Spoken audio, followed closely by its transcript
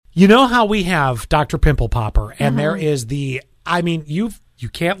You know how we have Dr. Pimple Popper, and there is you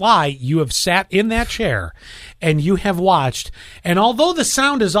can't lie. You have sat in that chair and you have watched, and although the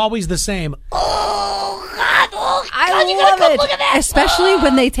sound is always the same, I love it. Look at that. Especially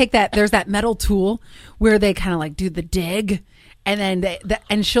when they take there's that metal tool where they kind of like do the dig, and then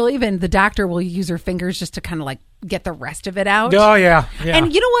and the doctor will use her fingers just to kind of like get the rest of it out. Oh, yeah.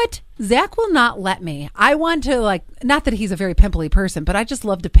 And you know what? Zach will not let me. I want to not that he's a very pimply person, but I just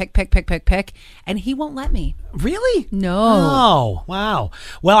love to pick, and he won't let me. Really? No. Oh, wow.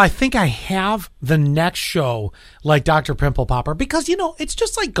 Well, I think I have the next show like Dr. Pimple Popper because, it's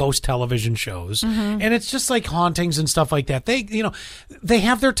just like ghost television shows and it's just like hauntings and stuff like that. They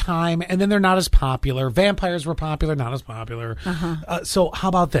have their time and then they're not as popular. Vampires were popular, not as popular. So how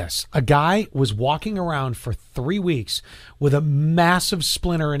about this? A guy was walking around for 3 weeks with a massive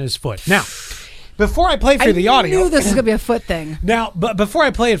splinter in his foot. Now, before I play for the audio, I knew this was going to be a foot thing. Now, but before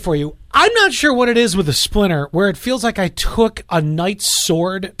I play it for you, I'm not sure what it is with a splinter where it feels like I took a knight's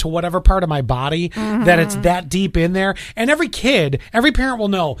sword to whatever part of my body that it's that deep in there. And every parent will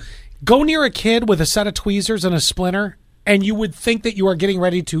know, go near a kid with a set of tweezers and a splinter, and you would think that you are getting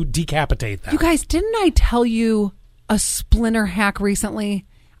ready to decapitate them. You guys, didn't I tell you a splinter hack recently?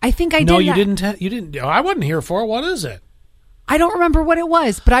 I think I did. No, you didn't. You didn't. I wasn't here for it. What is it? I don't remember what it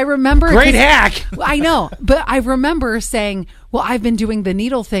was, but I remember... Great hack! I know, but I remember saying, well, I've been doing the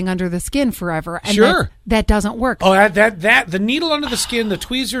needle thing under the skin forever, and that doesn't work. Oh, the needle under the skin, the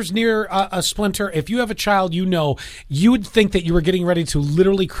tweezers near a splinter, if you have a child, you would think that you were getting ready to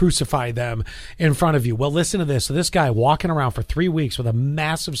literally crucify them in front of you. Well, listen to this. So this guy walking around for 3 weeks with a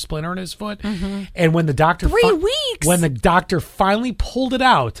massive splinter in his foot, and when the doctor... 3 weeks? When the doctor finally pulled it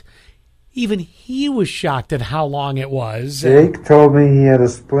out... Even he was shocked at how long it was. Jake told me he had a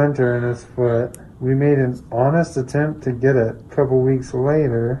splinter in his foot. We made an honest attempt to get it. A couple weeks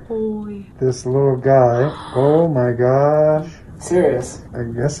later, this little guy, oh my gosh. Serious? I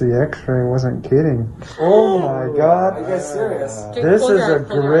guess the x-ray wasn't kidding. Oh my God. Are you guys serious? This is a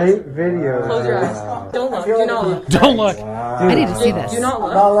great video. Close your eyes. Don't look. Do not look. Don't look. I need to see this. Do not look.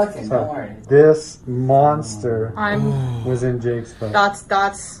 I'm not looking. Don't worry. This monster was in Jake's foot.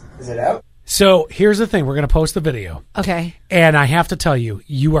 That's... Is it out? So here's the thing. We're going to post the video. Okay. And I have to tell you,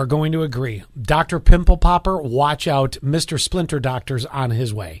 you are going to agree. Dr. Pimple Popper, watch out. Mr. Splinter Doctor's on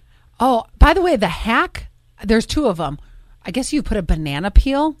his way. Oh, by the way, the hack, there's 2 of them. I guess you put a banana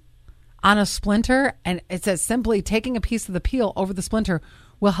peel on a splinter, and it says simply taking a piece of the peel over the splinter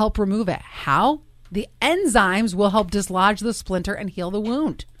will help remove it. How? The enzymes will help dislodge the splinter and heal the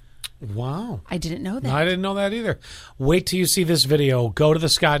wound. Wow. I didn't know that. I didn't know that either. Wait till you see this video. Go to the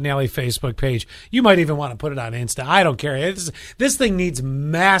Scott and Alley Facebook page. You might even want to put it on Insta. I don't care. This thing needs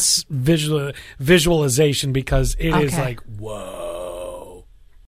mass visualization because it is like, whoa.